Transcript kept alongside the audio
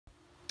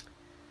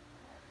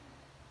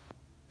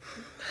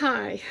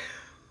Hi,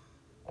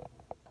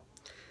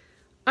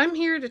 I'm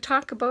here to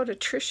talk about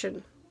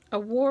attrition, a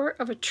war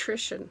of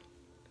attrition.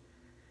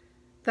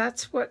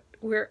 That's what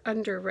we're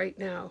under right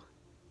now.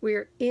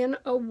 We're in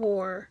a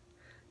war.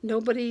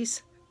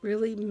 Nobody's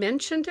really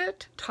mentioned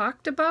it,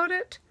 talked about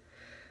it.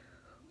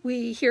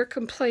 We hear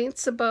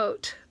complaints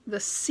about the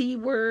C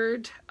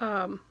word,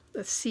 the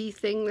C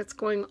thing that's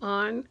going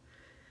on.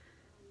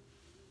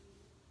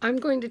 I'm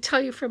going to tell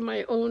you from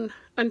my own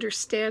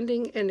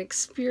understanding and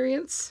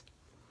experience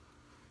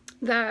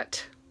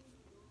that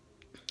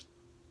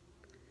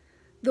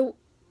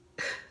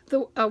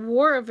a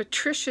war of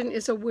attrition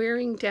is a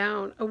wearing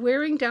down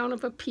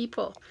of a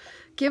people.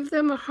 Give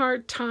them a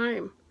hard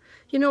time.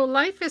 You know,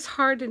 life is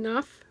hard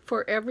enough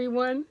for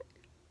everyone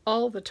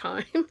all the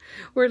time.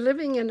 We're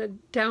living in a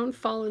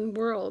downfallen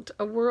world,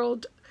 a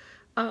world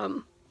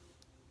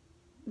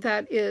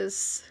that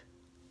is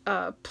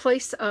a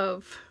place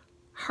of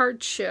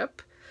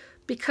hardship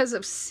because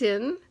of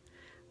sin.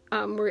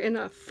 We're in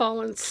a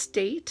fallen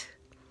state.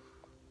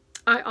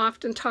 I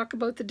often talk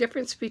about the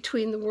difference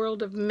between the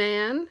world of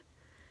man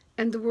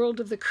and the world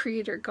of the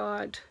Creator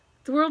God.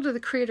 The world of the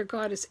Creator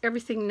God is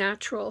everything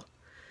natural,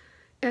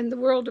 and the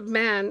world of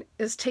man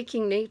is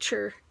taking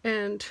nature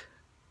and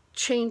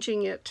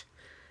changing it,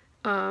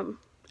 and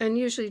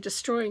usually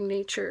destroying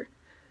nature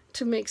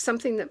to make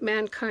something that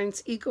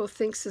mankind's ego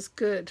thinks is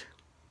good.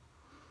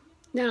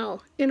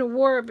 Now, in a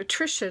war of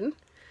attrition,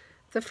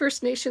 the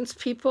First Nations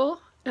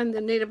people and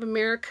the Native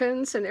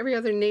Americans and every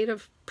other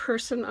Native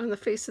person on the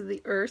face of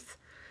the earth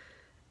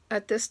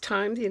at this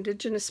time, the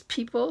Indigenous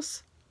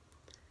peoples,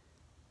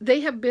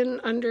 they have been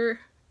under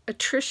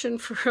attrition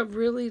for a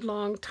really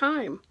long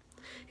time.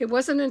 It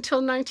wasn't until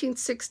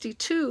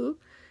 1962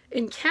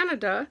 in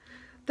Canada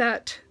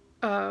that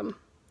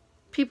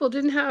people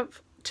didn't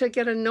have to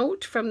get a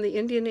note from the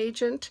Indian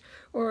agent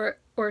or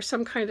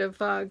some kind of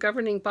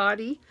governing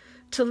body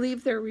to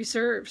leave their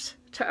reserves,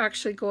 to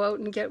actually go out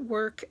and get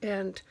work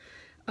and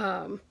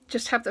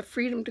just have the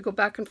freedom to go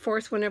back and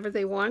forth whenever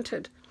they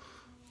wanted.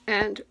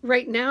 And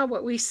right now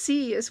what we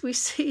see is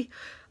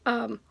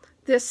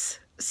this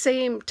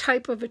same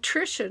type of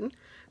attrition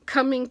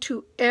coming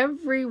to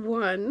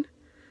everyone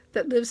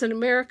that lives in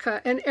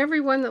America and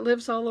everyone that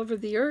lives all over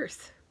the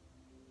earth.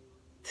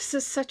 This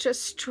is such a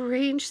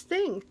strange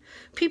thing.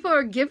 People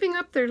are giving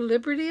up their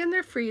liberty and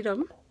their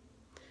freedom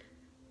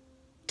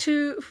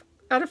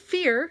out of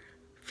fear.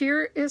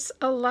 Fear is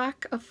a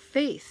lack of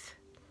faith.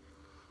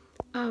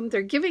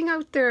 They're giving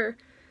up their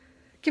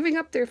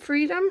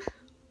freedom,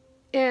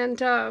 and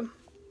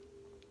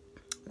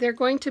they're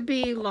going to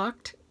be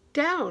locked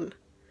down.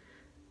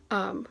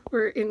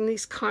 We're in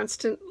these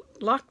constant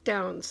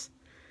lockdowns.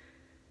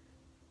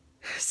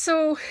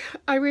 So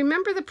I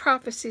remember the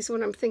prophecies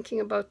when I'm thinking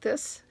about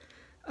this.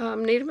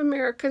 Native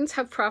Americans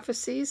have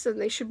prophecies,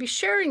 and they should be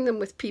sharing them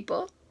with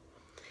people.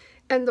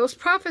 And those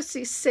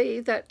prophecies say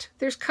that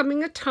there's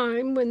coming a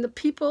time when the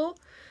people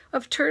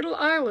of Turtle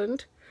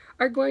Island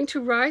are going to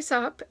rise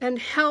up and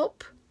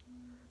help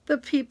the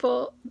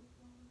people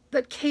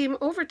that came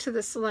over to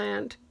this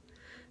land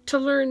to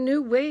learn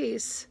new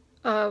ways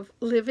of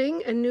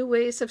living and new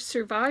ways of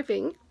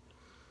surviving.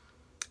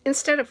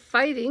 Instead of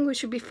fighting, we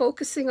should be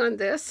focusing on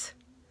this.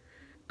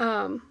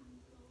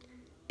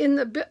 In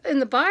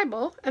the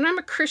Bible, and I'm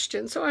a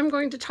Christian, so I'm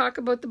going to talk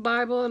about the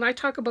Bible, and I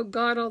talk about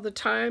God all the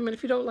time, and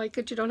if you don't like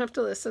it, you don't have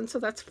to listen, so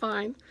that's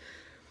fine.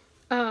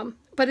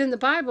 But in the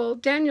Bible,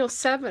 Daniel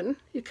 7,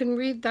 you can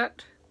read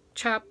that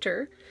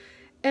chapter,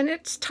 and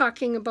it's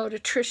talking about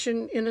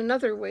attrition in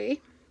another way.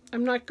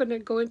 I'm not going to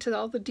go into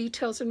all the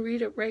details and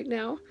read it right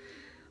now.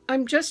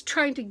 I'm just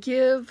trying to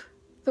give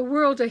the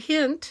world a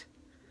hint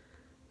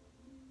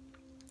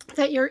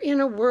that you're in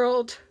a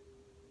world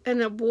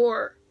and a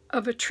war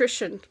of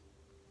attrition.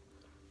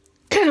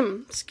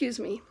 Excuse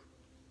me.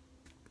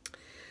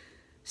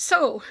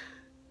 So,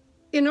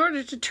 in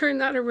order to turn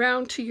that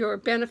around to your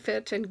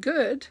benefit and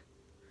good,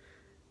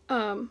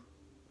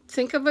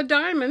 think of a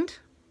diamond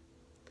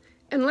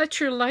and let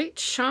your light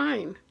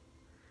shine.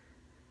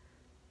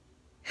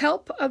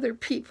 Help other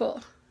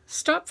people.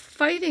 Stop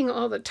fighting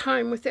all the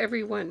time with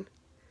everyone.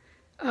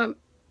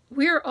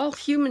 We are all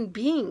human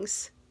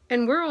beings,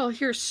 and we're all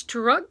here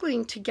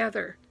struggling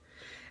together.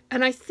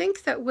 And I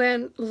think that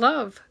when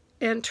love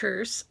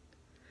enters,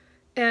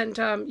 and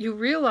you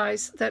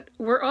realize that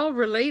we're all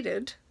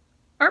related.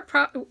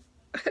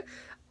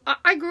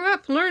 I grew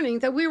up learning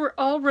that we were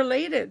all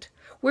related.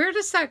 Where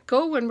does that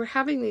go when we're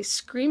having these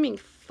screaming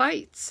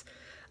fights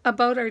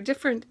about our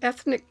different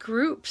ethnic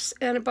groups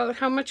and about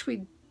how much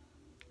we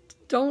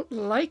don't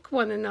like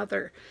one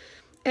another?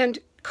 And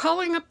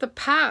calling up the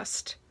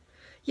past.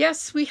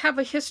 Yes, we have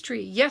a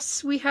history.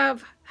 Yes, we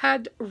have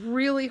had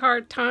really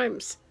hard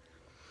times.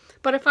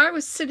 But if I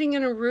was sitting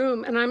in a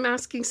room and I'm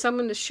asking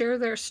someone to share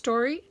their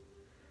story,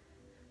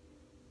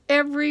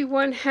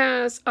 everyone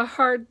has a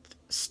hard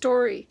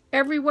story.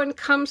 Everyone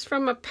comes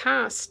from a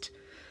past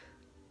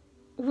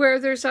where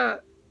there's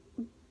a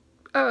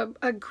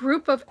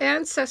group of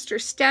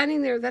ancestors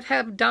standing there that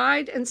have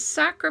died and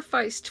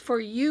sacrificed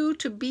for you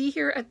to be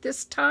here at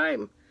this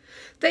time.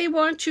 They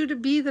want you to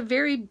be the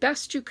very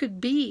best you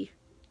could be.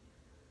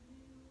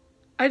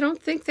 I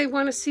don't think they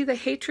want to see the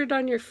hatred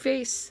on your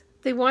face.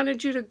 They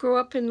wanted you to grow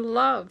up in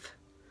love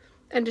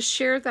and to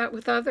share that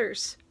with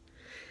others.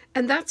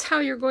 And that's how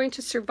you're going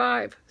to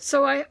survive.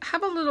 So I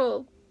have a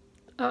little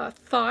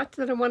thought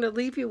that I want to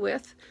leave you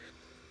with.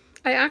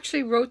 I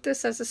actually wrote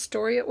this as a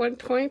story at one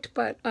point,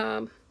 but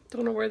don't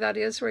know where that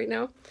is right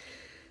now.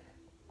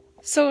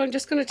 So I'm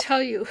just going to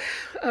tell you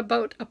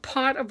about a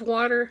pot of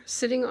water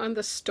sitting on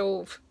the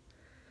stove.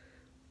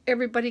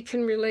 Everybody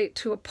can relate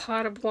to a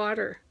pot of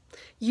water.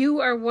 You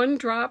are one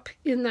drop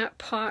in that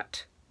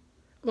pot.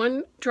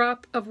 One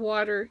drop of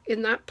water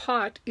in that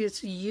pot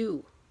is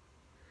you.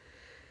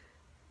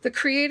 The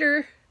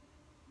Creator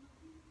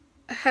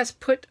has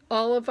put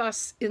all of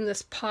us in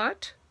this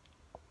pot.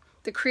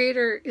 The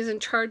Creator is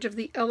in charge of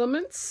the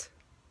elements.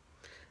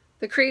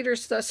 The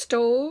Creator's the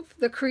stove.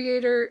 The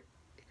Creator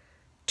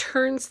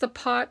turns the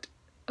pot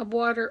of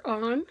water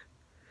on,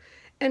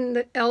 and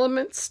the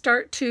elements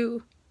start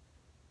to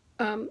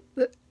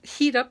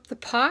heat up the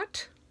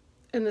pot,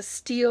 and the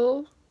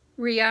steel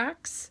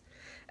reacts,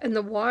 and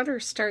the water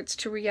starts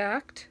to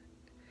react.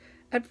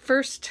 At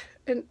first,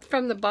 and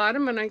from the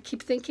bottom, and I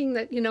keep thinking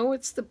that,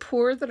 it's the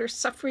poor that are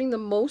suffering the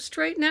most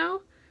right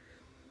now.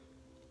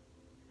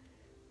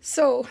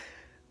 So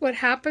what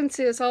happens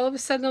is all of a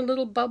sudden a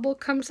little bubble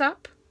comes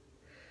up.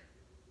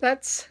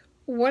 That's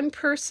one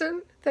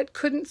person that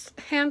couldn't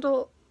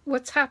handle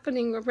what's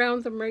happening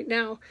around them right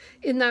now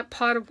in that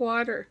pot of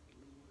water.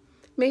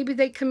 Maybe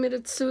they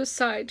committed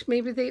suicide.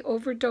 Maybe they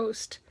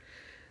overdosed.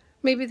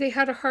 Maybe they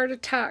had a heart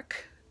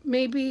attack.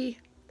 Maybe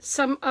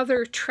some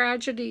other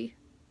tragedy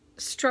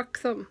struck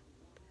them.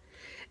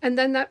 And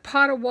then that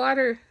pot of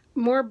water,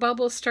 more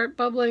bubbles start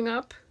bubbling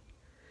up.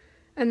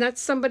 And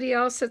that's somebody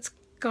else that's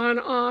gone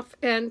off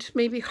and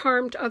maybe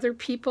harmed other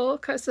people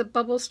because the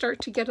bubbles start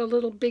to get a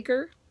little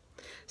bigger.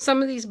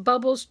 Some of these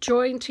bubbles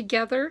join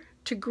together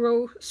to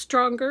grow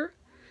stronger.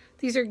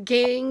 These are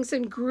gangs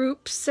and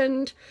groups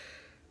and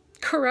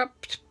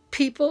corrupt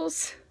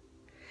peoples.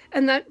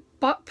 And that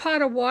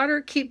pot of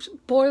water keeps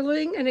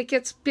boiling and it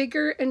gets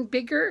bigger and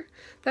bigger.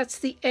 That's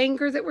the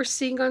anger that we're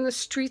seeing on the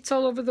streets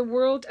all over the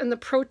world and the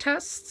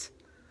protests.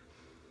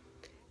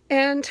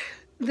 And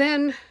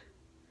then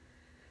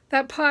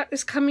that pot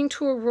is coming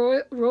to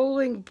a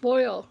rolling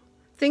boil.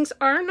 Things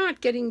are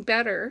not getting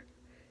better,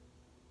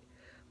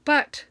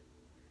 but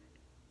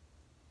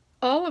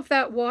all of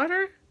that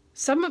water,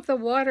 some of the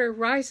water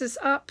rises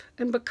up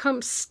and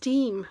becomes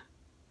steam.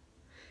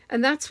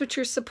 And that's what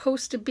you're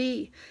supposed to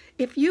be.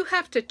 If you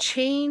have to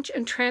change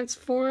and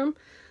transform,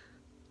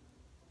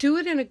 do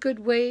it in a good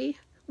way,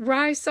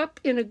 rise up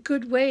in a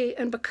good way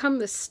and become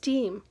the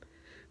steam.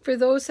 For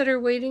those that are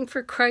waiting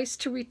for Christ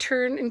to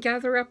return and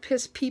gather up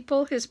his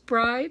people, his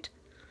bride,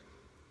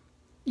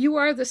 you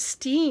are the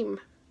steam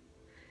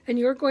and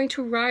you're going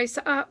to rise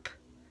up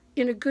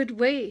in a good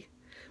way.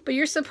 But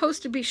you're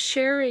supposed to be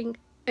sharing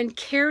and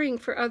caring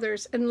for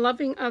others and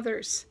loving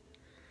others.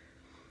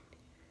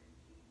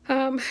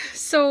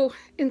 So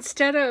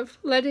instead of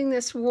letting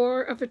this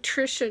war of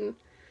attrition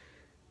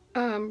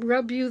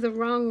rub you the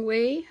wrong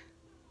way,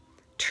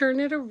 turn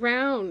it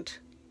around.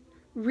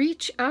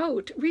 Reach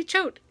out. Reach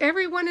out.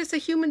 Everyone is a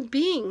human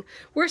being.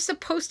 We're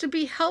supposed to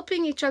be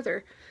helping each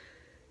other.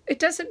 It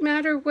doesn't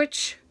matter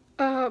which,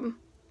 how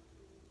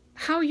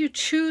you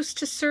choose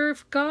to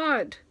serve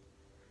God.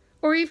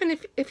 Or even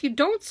if you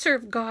don't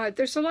serve God,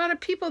 there's a lot of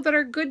people that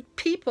are good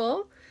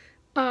people.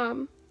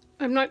 I'm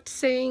not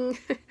saying...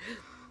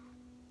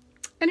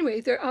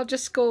 Anyway, I'll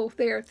just go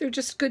there. They're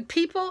just good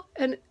people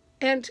and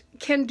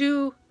can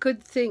do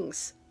good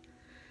things.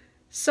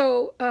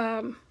 So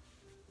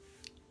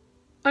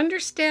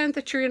understand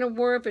that you're in a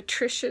war of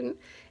attrition.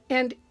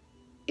 And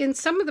in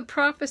some of the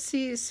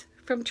prophecies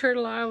from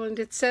Turtle Island,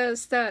 it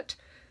says that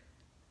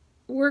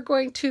we're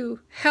going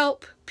to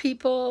help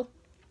people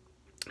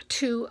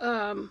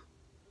to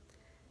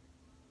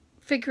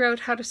figure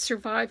out how to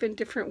survive in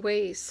different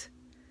ways.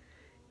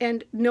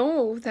 And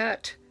know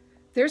that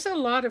there's a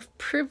lot of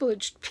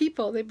privileged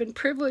people. They've been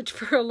privileged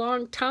for a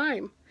long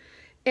time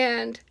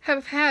and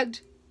have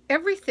had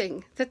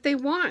everything that they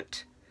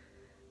want.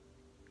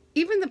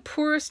 Even the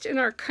poorest in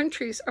our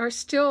countries are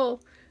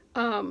still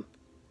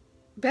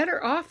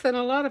better off than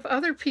a lot of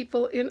other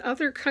people in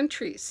other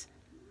countries.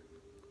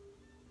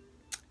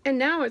 And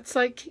now it's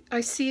like,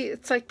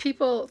 it's like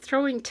people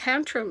throwing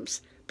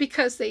tantrums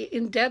because they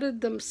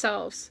indebted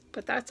themselves.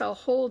 But that's a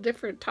whole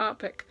different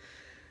topic.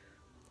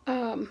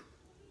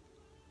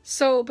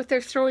 But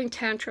they're throwing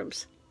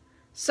tantrums.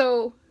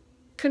 So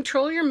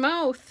control your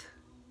mouth.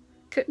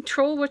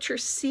 Control what you're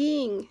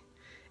seeing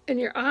in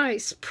your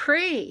eyes.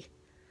 Pray.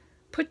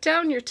 Put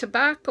down your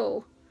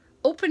tobacco.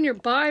 Open your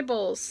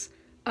Bibles.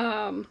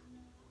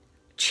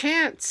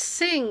 Chant.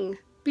 Sing.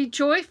 Be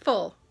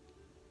joyful.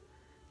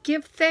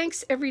 Give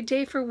thanks every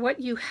day for what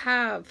you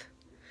have.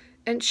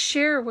 And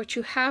share what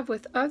you have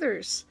with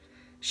others.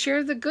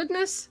 Share the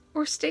goodness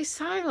or stay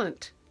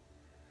silent.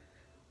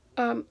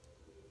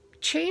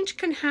 Change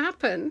can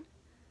happen,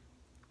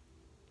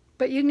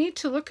 But you need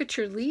to look at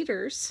your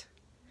leaders,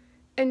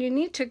 and you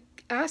need to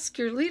ask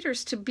your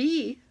leaders to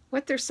be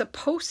what they're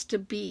supposed to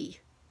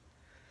be.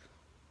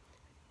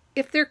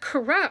 If they're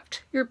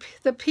corrupt,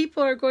 the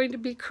people are going to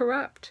be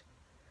corrupt.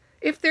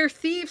 If they're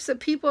thieves, the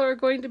people are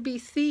going to be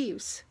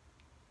thieves.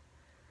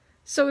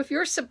 So if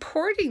you're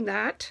supporting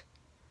that,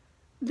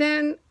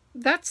 then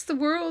that's the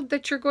world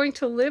that you're going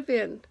to live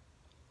in.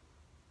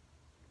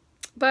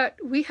 But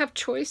we have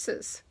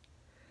choices.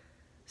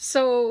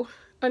 So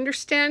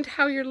understand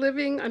how you're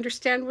living,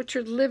 understand what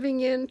you're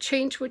living in,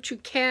 change what you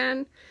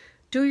can,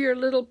 do your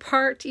little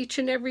part each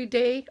and every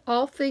day.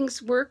 All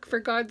things work for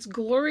God's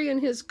glory and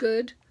His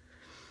good.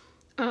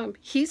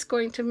 He's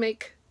going to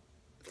make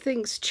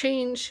things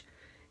change.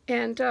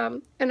 And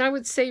I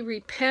would say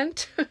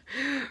repent.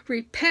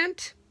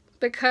 Repent,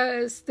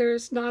 because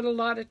there's not a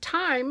lot of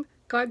time.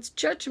 God's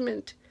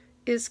judgment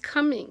is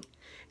coming,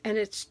 and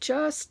it's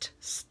just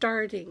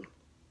starting.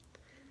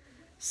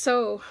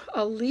 So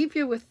I'll leave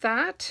you with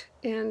that,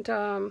 and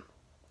I'll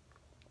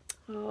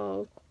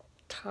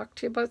talk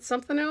to you about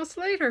something else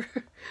later.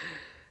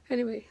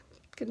 Anyway,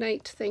 good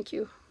night. Thank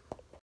you.